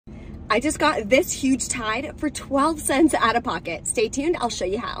I just got this huge Tide for 12 cents out of pocket. Stay tuned, I'll show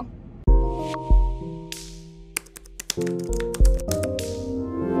you how.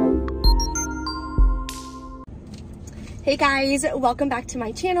 Hey guys, welcome back to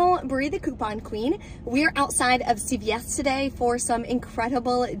my channel, Brie the Coupon Queen. We are outside of CVS today for some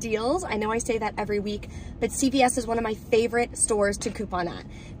incredible deals. I know I say that every week, but CVS is one of my favorite stores to coupon at.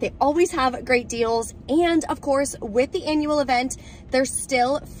 They always have great deals, and of course, with the annual event, there's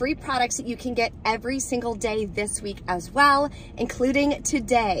still free products that you can get every single day this week as well, including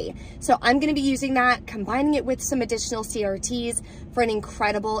today. So I'm gonna be using that, combining it with some additional CRTs for an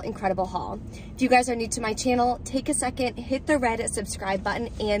incredible haul. If you guys are new to my channel, take a second, hit the red subscribe button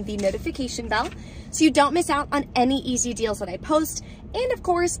and the notification bell so you don't miss out on any easy deals that I post, and of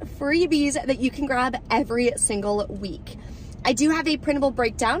course, freebies that you can grab every single week. I do have a printable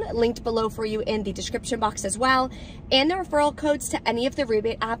breakdown linked below for you in the description box as well, and the referral codes to any of the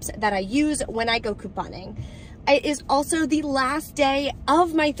rebate apps that I use when I go couponing. It is also the last day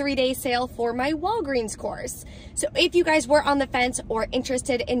of my 3-day sale for my Walgreens course. So if you guys were on the fence or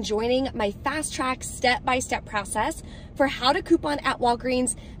interested in joining my fast track step-by-step process for how to coupon at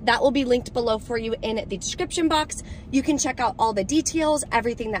Walgreens, that will be linked below for you in the description box. You can check out all the details,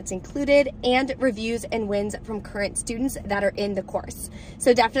 everything that's included, and reviews and wins from current students that are in the course.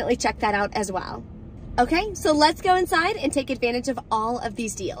 So definitely check that out as well. Okay, so let's go inside and take advantage of all of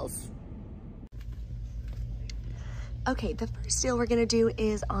these deals. Okay, the first deal we're gonna do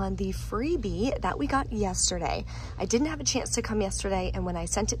is on the freebie that we got yesterday. I didn't have a chance to come yesterday, and when I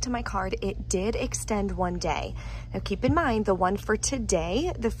sent it to my card, it did extend one day. Now keep in mind, the one for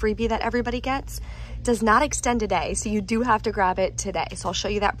today, the freebie that everybody gets, does not extend today, so you do have to grab it today. So I'll show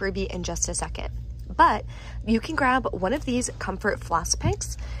you that freebie in just a second. But you can grab one of these comfort floss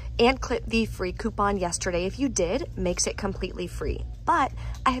picks and clip the free coupon yesterday. If you did, makes it completely free. But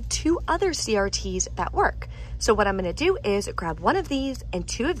I have 2 other CRTs that work. So what I'm gonna do is grab one of these and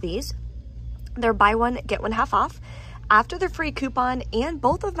 2 of these. They're buy one, get one half off. After the free coupon and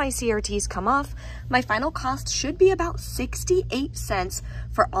both of my CRTs come off, my final cost should be about 68 cents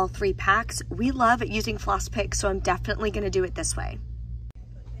for all 3 packs. We love using floss picks, so I'm definitely gonna do it this way.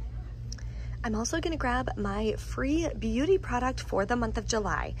 I'm also gonna grab my free beauty product for the month of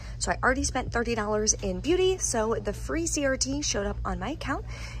July. So I already spent $30 in beauty, so the free CRT showed up on my account.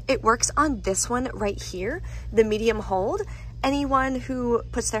 It works on this one right here, the medium hold. Anyone who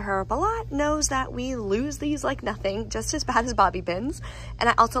puts their hair up a lot knows that we lose these like nothing, just as bad as bobby pins. And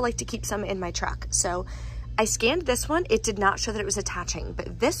I also like to keep some in my truck. So I scanned this one, it did not show that it was attaching,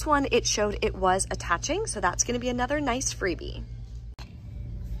 but this one, it showed it was attaching, so that's gonna be another nice freebie.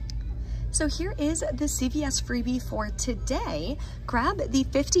 So here is the CVS freebie for today. Grab the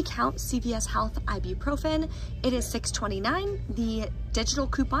 50 count CVS Health ibuprofen. It is $6.29. The digital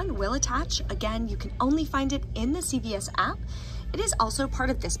coupon will attach. Again, you can only find it in the CVS app. It is also part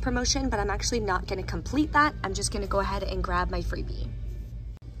of this promotion, but I'm actually not gonna complete that. I'm just gonna go ahead and grab my freebie.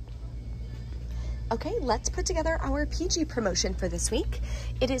 Okay, let's put together our PG promotion for this week.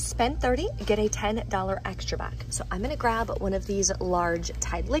 It is spend 30, get a $10 extra back. So I'm gonna grab one of these large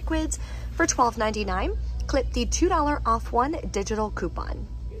Tide liquids for $12.99. Clip the $2 off one digital coupon.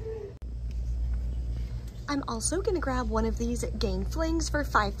 I'm also gonna grab one of these Gain Flings for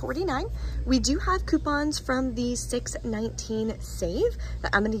 $5.49. We do have coupons from the $6.19 save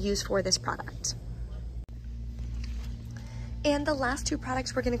that I'm gonna use for this product. And the last 2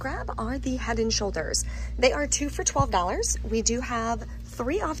 products we're gonna grab are the Head & Shoulders. They are 2 for $12. We do have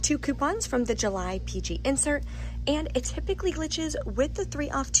 3 off 2 coupons from the July PG insert, and it typically glitches with the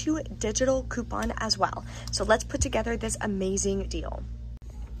 3 off 2 digital coupon as well. So let's put together this amazing deal.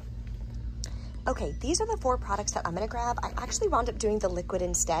 Okay, these are the 4 products that I'm gonna grab. I actually wound up doing the liquid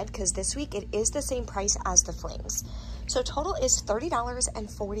instead because this week it is the same price as the flings. So total is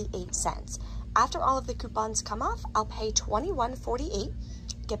 $30.48. After all of the coupons come off, I'll pay $21.48,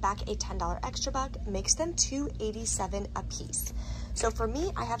 get back a $10 extra buck, makes them $2.87 a piece. So for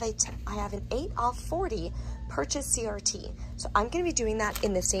me, I have an 8 off 40 purchase CRT. So I'm gonna be doing that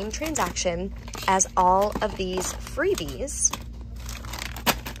in the same transaction as all of these freebies.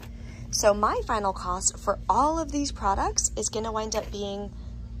 So my final cost for all of these products is gonna wind up being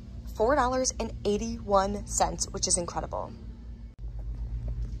 $4.81, which is incredible.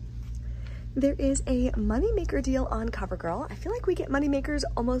 There is a moneymaker deal on CoverGirl. I feel like we get moneymakers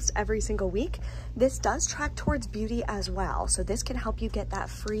almost every single week. This does track towards beauty as well, so this can help you get that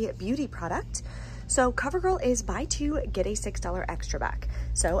free beauty product. So CoverGirl is buy two, get a $6 extra back.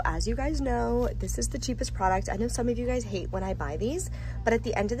 So as you guys know, this is the cheapest product. I know some of you guys hate when I buy these, but at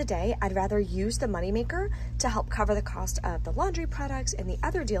the end of the day, I'd rather use the moneymaker to help cover the cost of the laundry products and the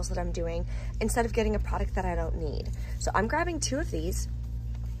other deals that I'm doing instead of getting a product that I don't need. So I'm grabbing two of these.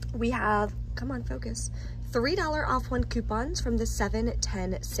 We have, come on, focus, $3 off one coupons from the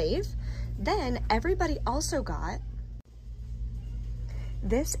 7-10 save. Then everybody also got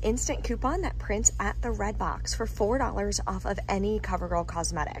this instant coupon that prints at the red box for $4 off of any CoverGirl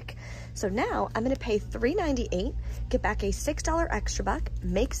cosmetic. So now I'm gonna pay $3.98, get back a $6 extra buck,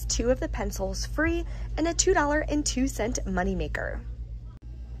 makes two of the pencils free, and a $2.02 moneymaker.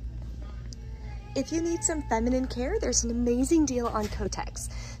 If you need some feminine care, there's an amazing deal on Kotex.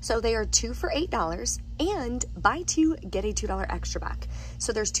 So they are 2 for $8 and buy two, get a $2 extra buck.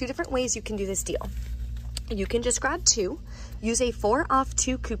 So there's two different ways you can do this deal. You can just grab two, use a 4 off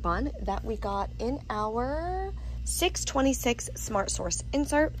 2 coupon that we got in our 626 Smart Source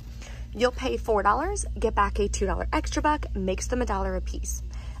insert. You'll pay $4, get back a $2 extra buck, makes them $1 a piece.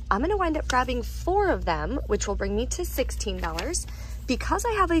 I'm gonna wind up grabbing 4 of them, which will bring me to $16 because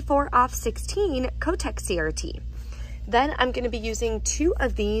I have a 4 off 16 Kotex CRT. Then I'm gonna be using 2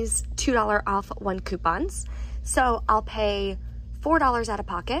 of these $2 off 1 coupons. So I'll pay $4 out of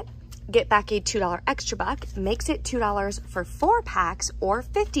pocket, get back a $2 extra buck, makes it $2 for 4 packs or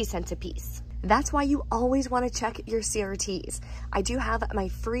 50 cents a piece. That's why you always want to check your CRTs. I do have my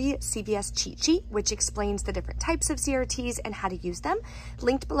free CVS cheat sheet, which explains the different types of CRTs and how to use them,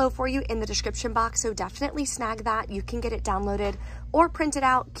 linked below for you in the description box. So definitely snag that. You can get it downloaded or print it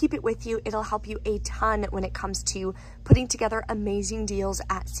out, keep it with you. It'll help you a ton when it comes to putting together amazing deals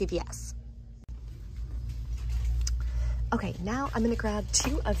at CVS. Okay, now I'm gonna grab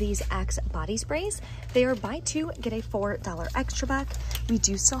 2 of these Axe body sprays. They are buy 2, get a $4 extra buck. We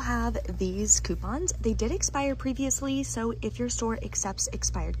do still have these coupons. They did expire previously, so if your store accepts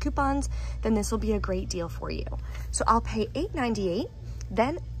expired coupons, then this will be a great deal for you. So I'll pay $8.98,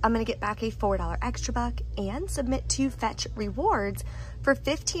 then I'm gonna get back a $4 extra buck and submit to Fetch Rewards for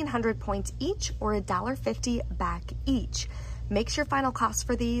 1,500 points each or $1.50 back each. Makes your final cost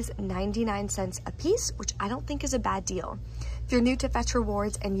for these 99 cents a piece, which I don't think is a bad deal. If you're new to Fetch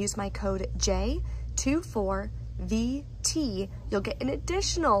Rewards and use my code J24VT, you'll get an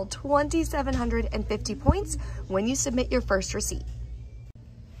additional 2,750 points when you submit your first receipt.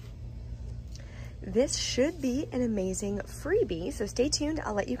 This should be an amazing freebie, so stay tuned.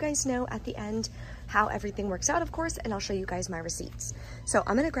 I'll let you guys know at the end how everything works out, of course, and I'll show you guys my receipts. So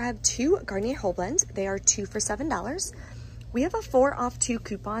I'm gonna grab 2 Garnier Whole Blends. They are 2 for $7. We have a 4 off 2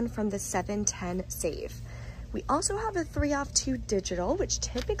 coupon from the 7-10 save. We also have a 3 off 2 digital, which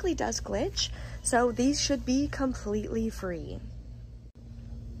typically does glitch, so these should be completely free.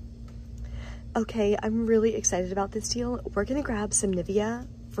 Okay, I'm really excited about this deal. We're gonna grab some Nivea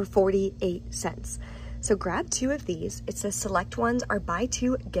for 48 cents. So grab 2 of these. It's the select ones are buy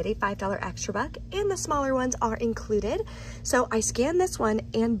 2, get a $5 extra buck, and the smaller ones are included. So I scanned this one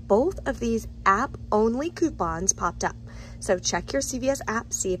and both of these app-only coupons popped up. So check your CVS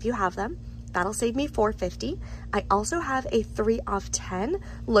app, see if you have them. That'll save me $4.50. I also have a 3 off 10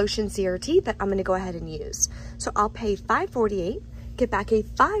 lotion CRT that I'm gonna go ahead and use. So I'll pay $5.48, get back a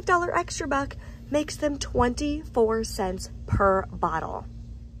 $5 extra buck, makes them 24 cents per bottle.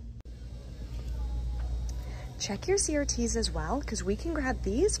 Check your CRTs as well, because we can grab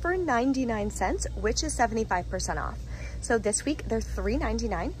these for 99 cents, which is 75% off. So this week they're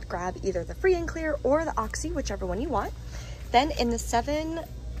 $3.99. Grab either the free and clear or the Oxy, whichever one you want. Then in the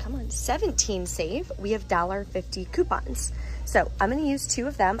 17 save, we have $1.50 coupons. So I'm gonna use 2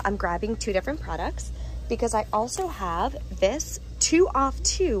 of them. I'm grabbing 2 different products because I also have this 2 off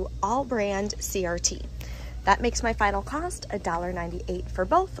 2 all brand CRT. That makes my final cost $1.98 for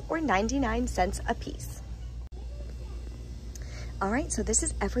both, or 99 cents a piece. All right, so this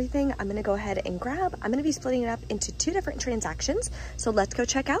is everything I'm gonna go ahead and grab. I'm gonna be splitting it up into 2 different transactions. So let's go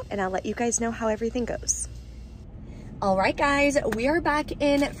check out and I'll let you guys know how everything goes. All right, guys, we are back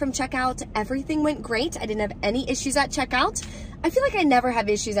in from checkout. Everything went great. I didn't have any issues at checkout. I feel like I never have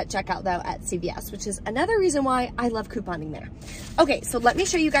issues at checkout though at CVS, which is another reason why I love couponing there. Okay, so let me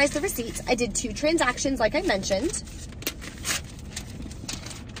show you guys the receipts. I did 2 transactions like I mentioned.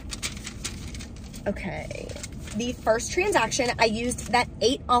 Okay. The first transaction, I used that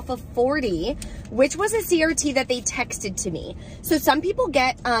 8 off of 40, which was a CRT that they texted to me. So some people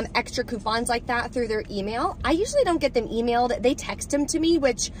get extra coupons like that through their email. I usually don't get them emailed. They text them to me,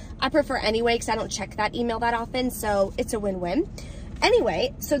 which I prefer anyway because I don't check that email that often, so it's a win-win.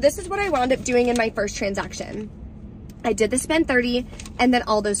 Anyway, so this is what I wound up doing in my first transaction. I did the spend 30 and then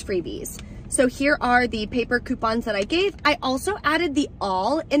all those freebies. So here are the paper coupons that I gave. I also added the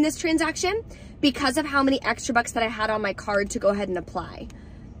all in this transaction because of how many extra bucks that I had on my card to go ahead and apply.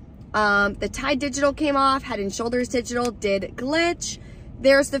 The Tide Digital came off, Head and Shoulders Digital did glitch.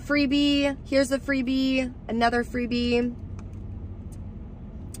 There's the freebie, here's the freebie, another freebie.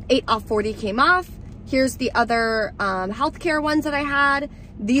 8 off 40 came off. Here's the other healthcare ones that I had.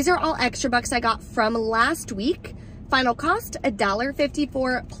 These are all extra bucks I got from last week. Final cost,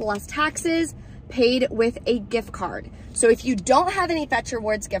 $1.54 plus taxes, paid with a gift card. So if you don't have any Fetch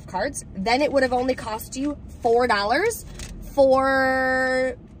Rewards gift cards, then it would have only cost you $4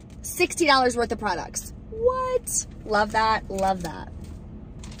 for $60 worth of products. What? Love that, love that.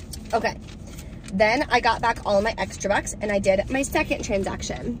 Okay, then I got back all my extra bucks and I did my second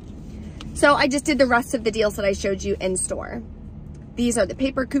transaction. So I just did the rest of the deals that I showed you in store. These are the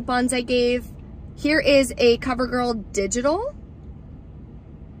paper coupons I gave. Here is a CoverGirl digital.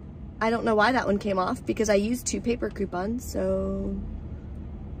 I don't know why that one came off because I used 2 paper coupons, so,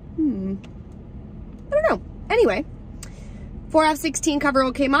 I don't know. Anyway, 4 off 16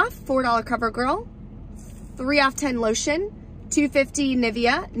 CoverGirl came off, $4 CoverGirl, 3 off 10 lotion, $2.50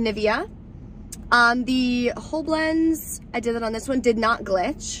 Nivea. The whole blends, I did it on this one, did not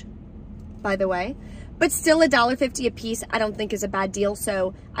glitch, by the way. But still $1.50 a piece I don't think is a bad deal,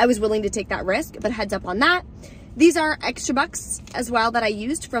 so I was willing to take that risk, but heads up on that. These are extra bucks as well that I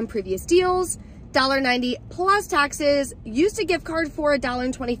used from previous deals. $1.90 plus taxes, used a gift card for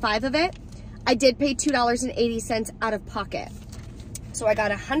 $1.25 of it. I did pay $2.80 out of pocket. So I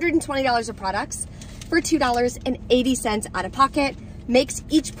got $120 of products for $2.80 out of pocket. Makes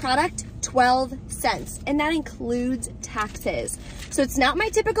each product 12 cents, and that includes taxes. So it's not my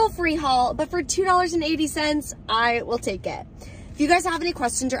typical free haul, but for $2.80, I will take it. If you guys have any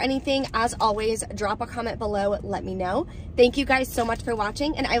questions or anything, as always, drop a comment below, let me know. Thank you guys so much for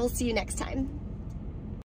watching, and I will see you next time.